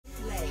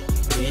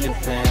the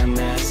fam,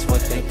 that's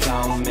what they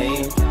call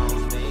me.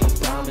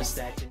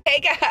 Hey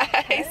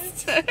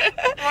guys.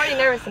 I'm already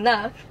nervous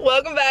enough.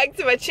 Welcome back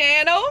to my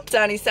channel.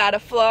 Sunny side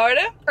of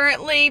Florida.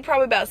 Currently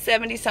probably about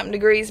 70 something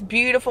degrees.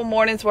 Beautiful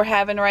mornings we're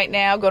having right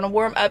now. Gonna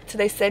warm up to,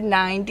 they said,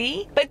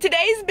 90. But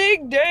today's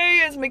big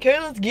day is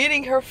Michaela's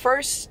getting her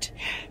first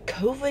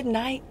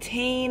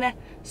COVID-19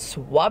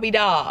 swabby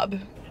dob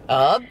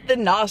up the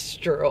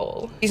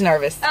nostril. She's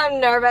nervous. I'm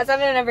nervous. I've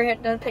never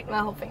had to pick my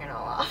whole fingernail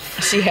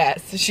off. She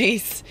has.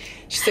 She's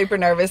super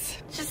nervous.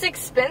 It's just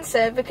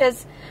expensive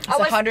because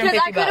I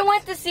could have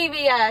went to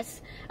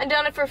CVS and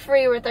done it for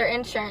free with their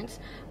insurance.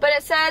 But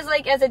it says,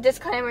 like, as a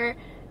disclaimer,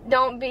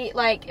 don't be,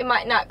 like, it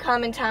might not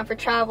come in time for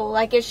travel.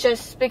 Like, it's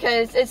just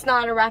because it's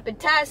not a rapid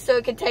test, so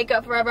it could take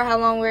up forever how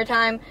long weird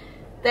time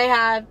they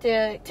have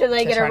to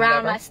like get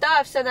around my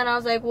stuff. So then I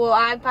was like, well,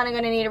 I'm kind of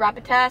going to need a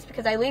rapid test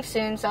because I leave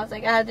soon. So I was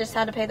like, I just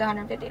had to pay the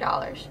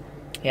 $150.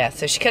 Yeah,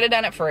 so she could have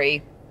done it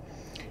free.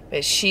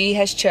 But she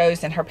has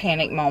chosen her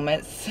panic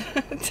moments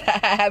to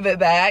have it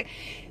back.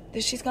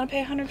 That she's going to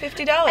pay $150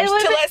 to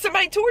let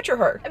somebody torture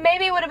her.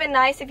 Maybe it would have been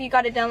nice if you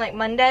got it done like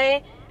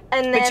Monday.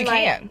 And then, but you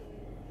can't.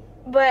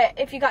 But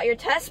if you got your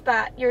test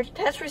back, your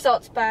test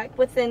results back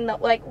within the,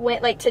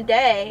 like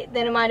today,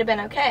 then it might have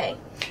been okay.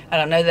 I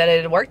don't know that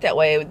it would work that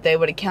way. They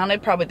would have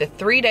counted probably the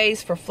 3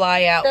 days for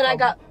fly out. That I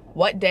got.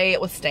 What day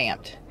it was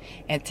stamped,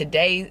 and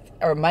today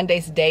or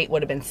Monday's date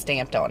would have been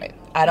stamped on it.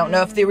 I don't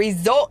know if the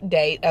result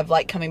date of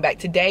like coming back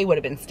today would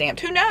have been stamped.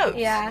 Who knows?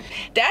 Yeah.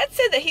 Dad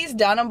said that he's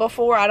done them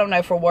before. I don't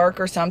know, for work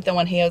or something,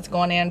 when he was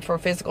going in for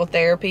physical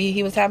therapy,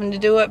 he was having to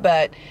do it,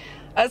 but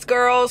us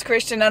girls,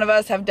 Christian, none of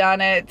us have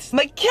done it.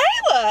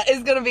 Michaela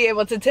is going to be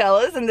able to tell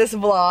us in this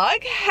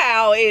vlog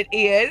how it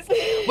is.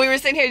 We were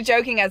sitting here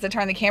joking as I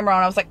turned the camera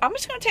on. I was like, I'm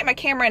just going to take my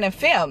camera in and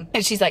film.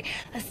 And she's like,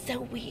 that's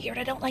so weird.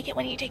 I don't like it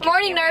when you take your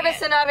camera. I'm already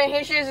nervous enough, and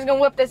here she is going to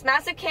whip this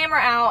massive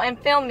camera out and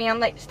film me. I'm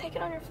like, just take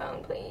it on your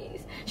phone,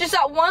 please. Just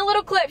that one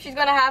little clip, she's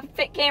going to have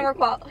fit camera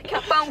quality,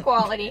 phone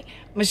quality.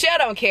 Michelle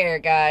don't care,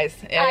 guys.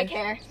 I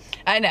care.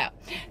 I know.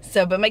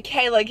 So, but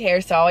Michaela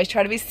cares, so I always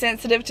try to be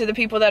sensitive to the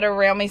people that are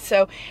around me.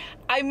 So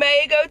I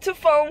may go to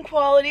phone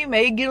quality,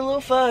 may get a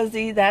little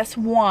fuzzy. That's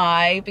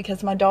why,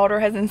 because my daughter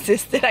has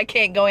insisted I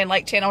can't go in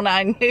like Channel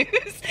 9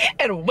 News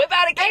and whip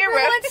out a camera.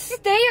 Everyone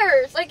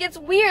stares. Like, it's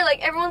weird. Like,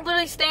 everyone's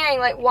literally staring.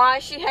 Like, why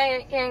is she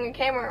carrying a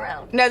camera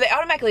around? No, they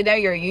automatically know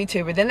you're a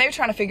YouTuber. Then they're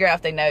trying to figure out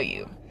if they know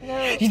you.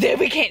 No. You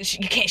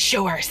can't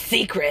show our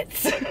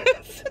secrets.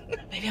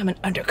 Maybe I'm an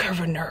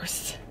undercover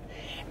nurse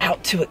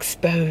out to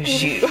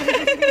expose you.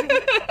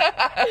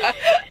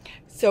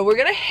 So we're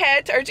gonna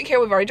head to urgent care.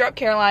 We've already dropped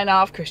Caroline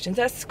off. Christian's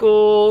at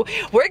school.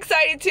 We're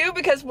excited too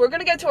because we're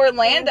gonna go to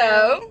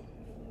Orlando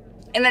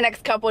in the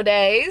next couple of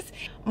days.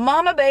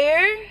 Mama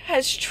Bear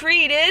has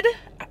treated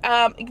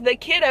the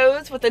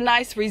kiddos with a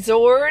nice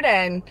resort,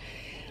 and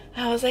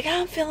I was like,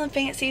 I'm feeling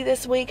fancy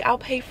this week. I'll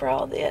pay for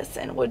all this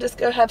and we'll just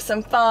go have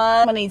some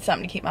fun. I need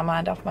something to keep my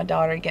mind off my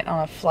daughter getting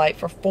on a flight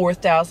for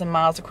 4,000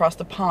 miles across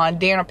the pond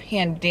during a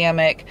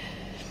pandemic.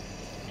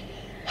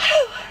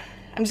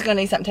 I'm just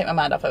gonna need something to take my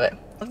mind off of it.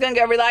 I was gonna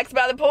go relax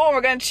by the pool and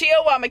we're gonna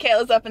chill while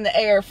Michaela's up in the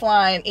air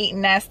flying,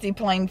 eating nasty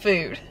plain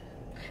food.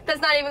 That's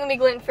not even gonna be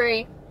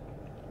gluten-free.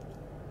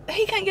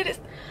 He can't get it.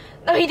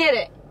 No, he did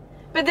it.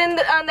 But then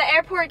the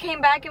airport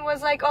came back and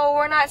was like, oh,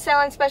 we're not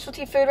selling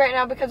specialty food right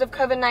now because of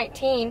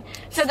COVID-19.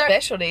 So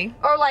specialty?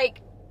 Or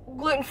like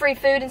gluten-free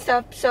food and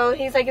stuff. So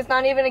he's like, it's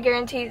not even a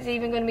guarantee it's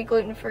even going to be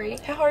gluten-free.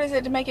 How hard is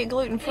it to make it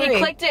gluten-free? He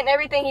clicked it and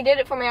everything. He did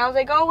it for me. I was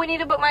like, oh, we need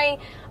to book my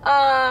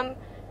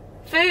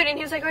food, and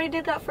he was like, I already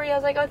did that for you. I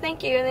was like, oh,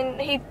 thank you. And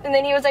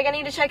then he was like, I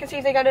need to check and see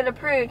if they got it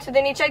approved. So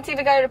then he checked to see if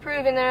they got it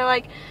approved, and they're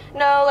like,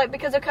 no, like,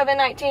 because of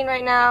COVID-19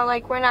 right now,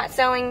 like, we're not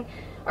selling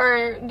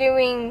or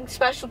doing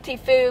specialty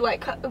food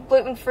like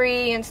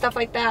gluten-free and stuff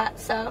like that.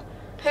 So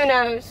who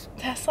knows?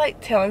 That's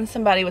like telling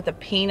somebody with a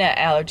peanut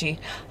allergy,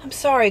 I'm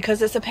sorry,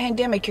 because it's a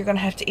pandemic, you're gonna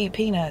have to eat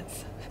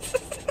peanuts.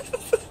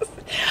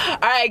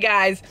 All right,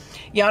 guys,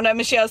 y'all know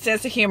Michelle's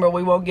sense of humor.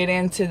 We won't get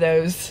into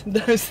those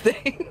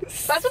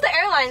things. That's what the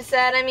airline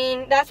said. I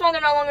mean, that's why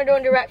they're no longer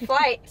doing direct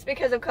flights,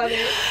 because of COVID.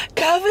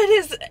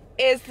 COVID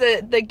is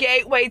the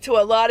gateway to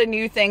a lot of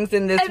new things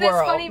in this world. And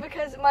it's funny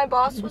because my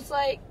boss was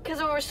like, because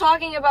we were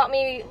talking about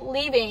me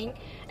leaving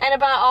and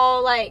about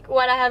all like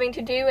what I'm having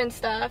to do and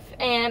stuff,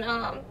 and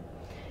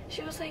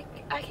she was like,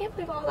 I can't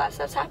believe all that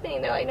stuff's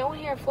happening. They're like, no one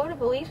here in Florida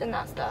believes in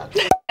that stuff.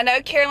 I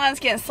know Caroline's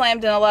getting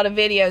slammed in a lot of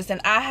videos, and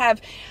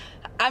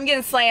I'm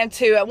getting slammed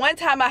too. At one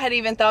time I had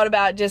even thought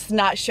about just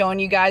not showing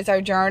you guys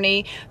our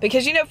journey,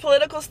 because you know,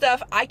 political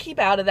stuff, I keep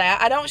out of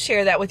that. I don't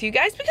share that with you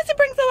guys because it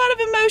brings a lot of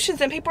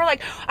emotions, and people are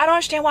like, I don't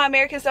understand why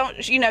Americans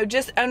don't, you know,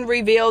 just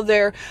unreveal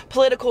their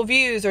political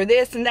views or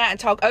this and that and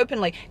talk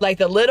openly. Like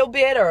the little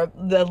bit or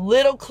the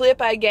little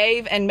clip I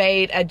gave and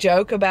made a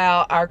joke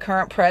about our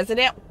current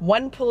president,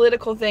 one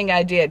political thing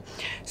I did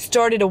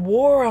started a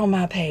war on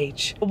my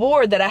page. A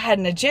war that I had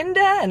an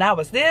agenda and I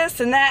was this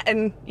and that,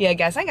 and yeah,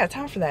 guys, I ain't got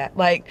time for that.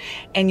 Like,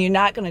 and you're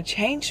not going to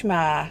change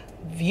my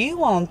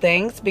view on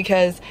things,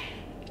 because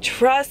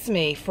trust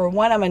me, for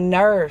one, I'm a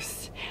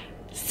nurse.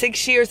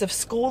 6 years of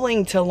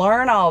schooling to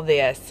learn all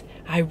this.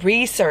 I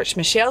researched.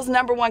 Michelle's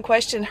 #1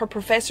 question her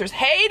professors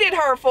hated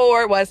her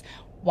for was,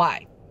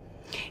 why?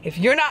 If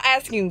you're not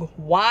asking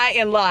why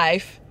in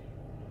life,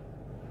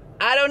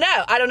 I don't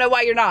know. I don't know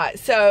why you're not.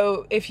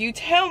 So if you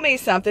tell me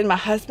something, my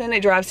husband,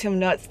 it drives him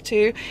nuts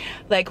too.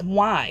 Like,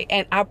 why?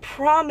 And I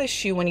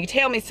promise you, when you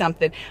tell me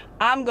something,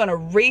 I'm going to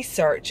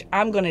research.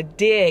 I'm going to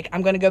dig.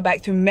 I'm going to go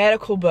back through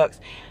medical books.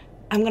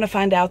 I'm going to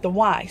find out the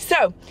why.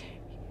 So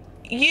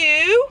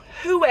you,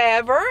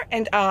 whoever,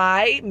 and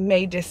I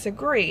may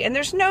disagree. And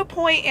there's no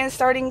point in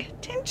starting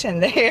tension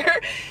there.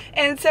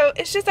 And so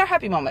it's just our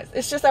happy moments.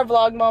 It's just our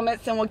vlog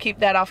moments, and we'll keep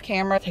that off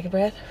camera. Take a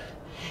breath.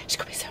 She's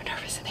going to be so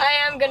nervous.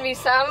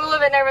 I'm a little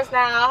bit nervous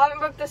now. I haven't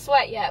broke the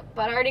sweat yet,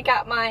 but I already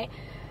got my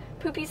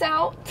poopies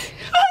out.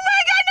 Oh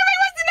my God, nobody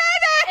wants to know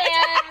that!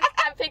 And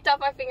I picked off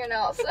my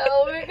fingernails,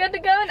 so we're good to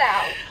go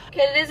now.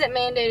 Because it isn't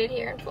mandated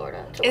here in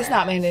Florida. It's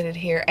not mandated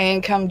here.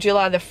 And come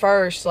July the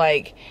 1st,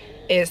 like,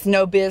 it's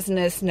no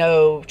business,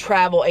 no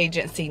travel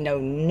agency, no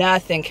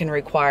nothing can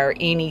require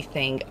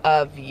anything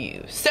of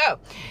you. So,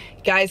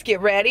 guys, get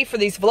ready for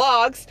these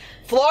vlogs.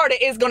 Florida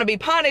is going to be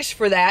punished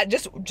for that.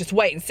 Just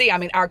wait and see. I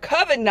mean, our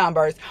COVID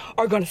numbers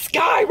are going to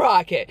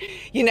skyrocket.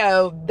 You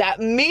know, that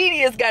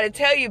media's got to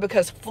tell you,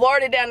 because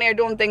Florida down there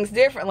doing things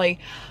differently.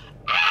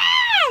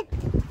 Ah!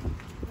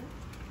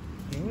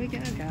 Here we go,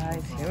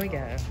 guys. Here we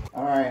go.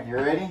 All right, you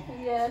ready?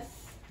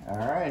 Yes. All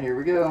right, here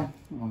we go.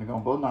 I'm going to go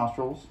on both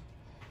nostrils.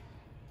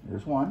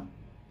 There's 1.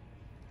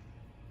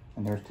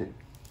 And there's 2.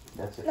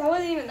 That's it. That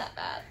wasn't even that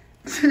bad.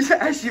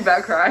 Is she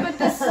about crying? But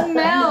the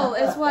smell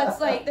is what's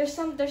like, there's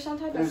some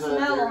type of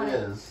smell on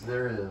it.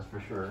 There is,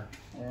 for sure.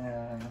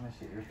 And let me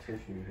see your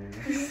tissue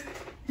here.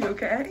 You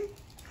okay?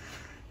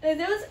 It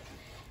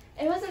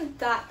wasn't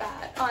that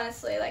bad,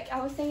 honestly. Like,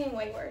 I was thinking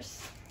way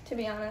worse, to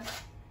be honest.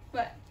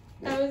 But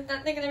I was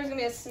not thinking there was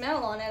going to be a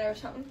smell on it or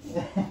something.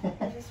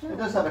 It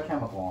does have a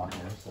chemical on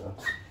here, so.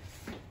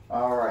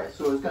 All right,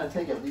 so it's going to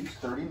take at least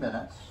 30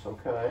 minutes,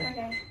 okay?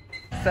 Okay.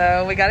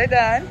 So we got it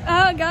done.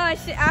 Oh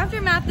gosh,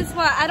 aftermath is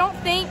what? I don't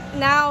think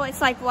now it's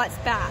like what's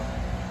bad.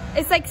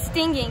 It's like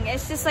stinging.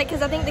 It's just like,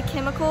 because I think the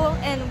chemical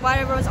and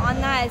whatever was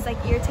on that is like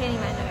irritating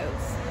my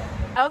nose.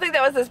 I don't think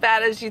that was as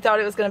bad as you thought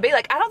it was going to be.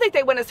 Like, I don't think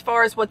they went as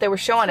far as what they were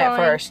showing at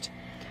first.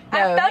 No,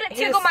 I felt it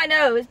tickle my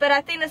nose, but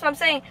I think that's what I'm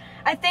saying.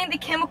 I think the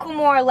chemical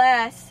more or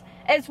less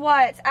is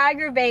what's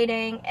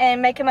aggravating and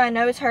making my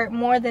nose hurt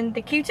more than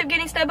the Q-tip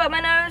getting stubbed up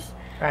my nose.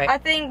 Right. I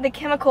think the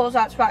chemicals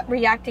that's what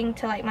reacting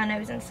to like my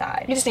nose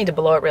inside. You just need to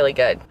blow it really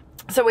good.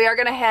 So we are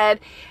going to head,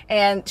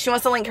 and she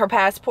wants to link her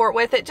passport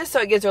with it just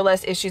so it gives her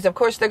less issues. Of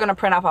course, they're going to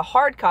print off a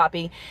hard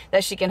copy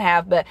that she can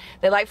have, but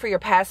they like for your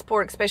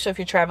passport, especially if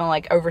you're traveling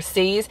like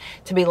overseas,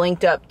 to be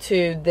linked up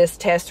to this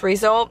test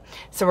result.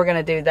 So we're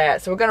going to do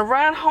that. So we're going to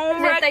run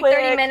home right quick. It's like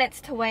 30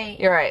 minutes to wait.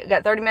 You're right. We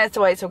got 30 minutes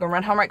to wait, so we're going to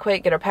run home right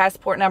quick, get her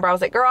passport number. I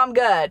was like, girl, I'm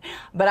good,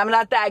 but I'm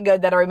not that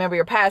good that I remember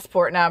your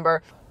passport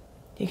number.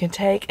 You can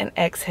take an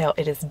exhale.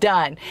 It is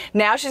done.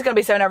 Now she's going to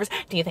be so nervous.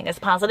 Do you think it's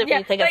positive? Yeah, Do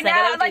you think it's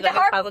negative? Like Do you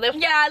think it's positive?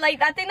 Yeah,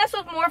 like I think that's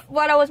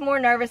what I was more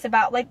nervous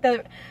about. Like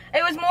I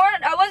wasn't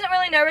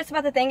really nervous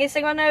about the thing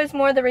sticking on my nose,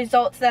 more the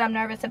results that I'm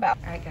nervous about.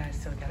 All right, guys,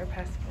 so we got her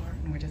passport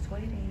and we're just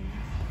waiting.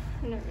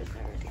 Nervous.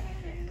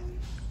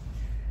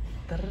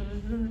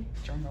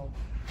 Drum roll.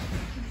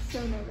 I'm so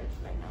nervous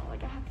right now.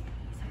 Like I have to pee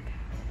so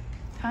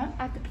bad. Huh?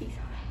 I have to pee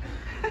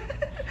so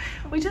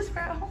bad. We just were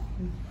at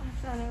home.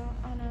 I know.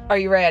 Are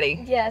you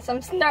ready? Yes,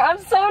 I'm so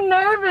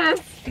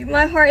nervous.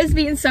 My heart is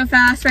beating so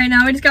fast right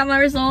now. We just got my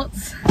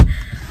results.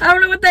 I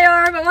don't know what they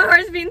are, but my heart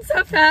is beating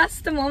so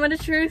fast. The moment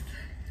of truth.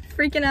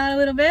 Freaking out a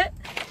little bit.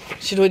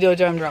 Should we do a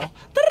drum roll?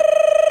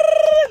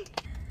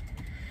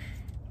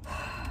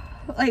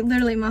 Like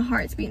literally my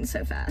heart's beating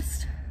so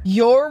fast.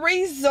 Your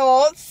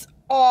results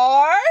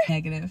are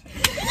negative.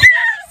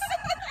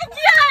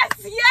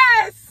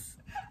 Yes!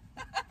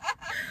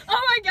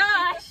 Oh my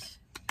gosh.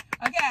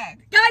 Okay.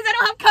 Guys, I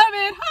don't have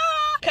COVID.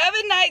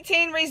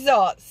 COVID-19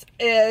 results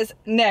is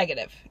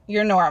negative.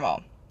 You're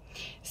normal.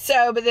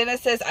 So, but then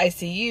it says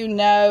ICU,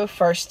 no.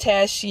 First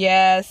test,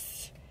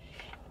 yes.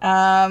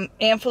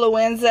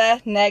 Influenza,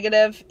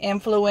 negative.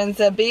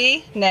 Influenza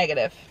B,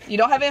 negative. You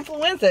don't have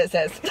influenza, it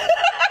says. Good,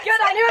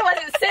 I knew I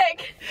wasn't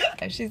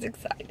sick. She's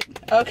excited.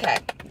 Okay.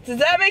 Does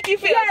that make you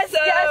feel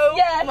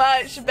yes,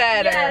 much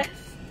better? Yes.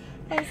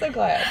 I'm so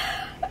glad.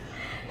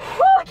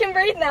 Whew, I can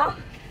breathe now.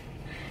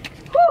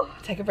 Whew.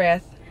 Take a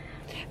breath.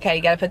 Okay,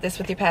 you gotta put this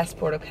with your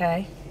passport,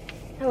 okay?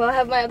 Well, I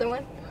have my other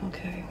one.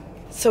 Okay.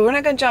 So we're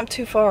not gonna jump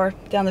too far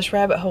down this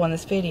rabbit hole in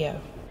this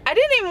video. I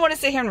didn't even want to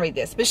sit here and read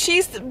this, but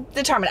she's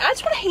determined. I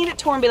just want to hand it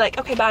to her and be like,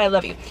 okay, bye, I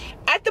love you.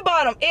 At the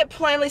bottom, it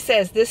plainly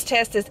says this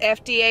test is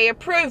FDA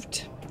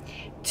approved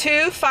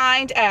to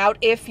find out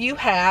if you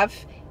have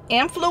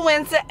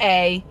influenza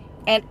A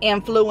and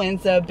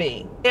influenza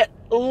B. It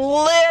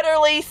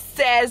literally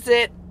says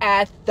it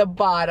at the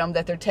bottom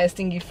that they're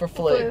testing you for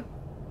flu.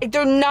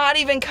 They're not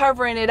even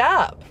covering it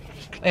up.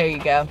 There you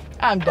go.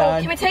 I'm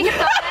done. Can we take it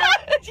out now?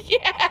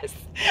 Yes.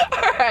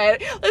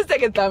 Alright, let's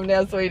take a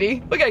thumbnail,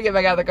 sweetie. We gotta get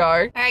back out of the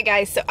car. Alright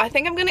guys, so I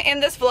think I'm gonna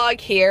end this vlog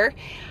here.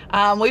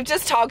 We've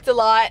just talked a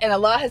lot and a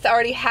lot has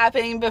already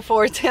happened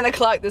before 10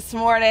 o'clock this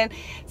morning.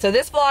 So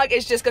this vlog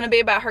is just gonna be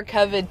about her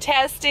COVID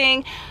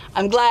testing.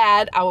 I'm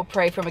glad. I will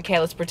pray for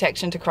Michaela's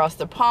protection to cross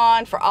the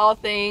pond, for all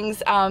things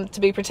to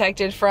be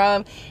protected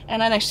from.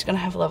 And I know she's gonna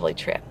have a lovely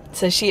trip.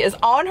 So she is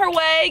on her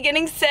way,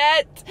 getting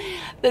set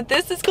that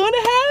this is going to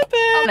happen.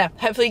 I don't know.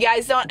 Hopefully you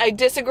guys don't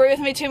disagree with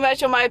me too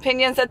much on my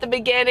opinions at the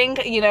beginning.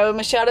 You know,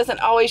 Michelle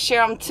doesn't always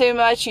share them too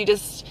much. You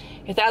just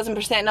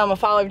 1000% know I'm a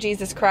follower of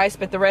Jesus Christ,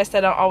 but the rest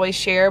I don't always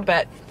share.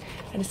 But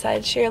I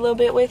decided to share a little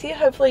bit with you.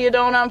 Hopefully you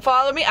don't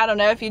unfollow me. I don't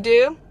know if you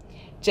do.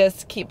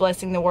 Just keep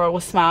blessing the world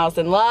with smiles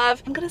and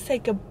love. I'm going to say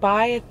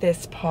goodbye at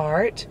this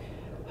part.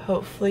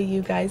 Hopefully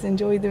you guys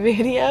enjoyed the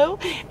video,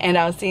 and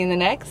I'll see you in the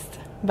next.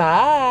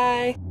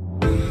 Bye.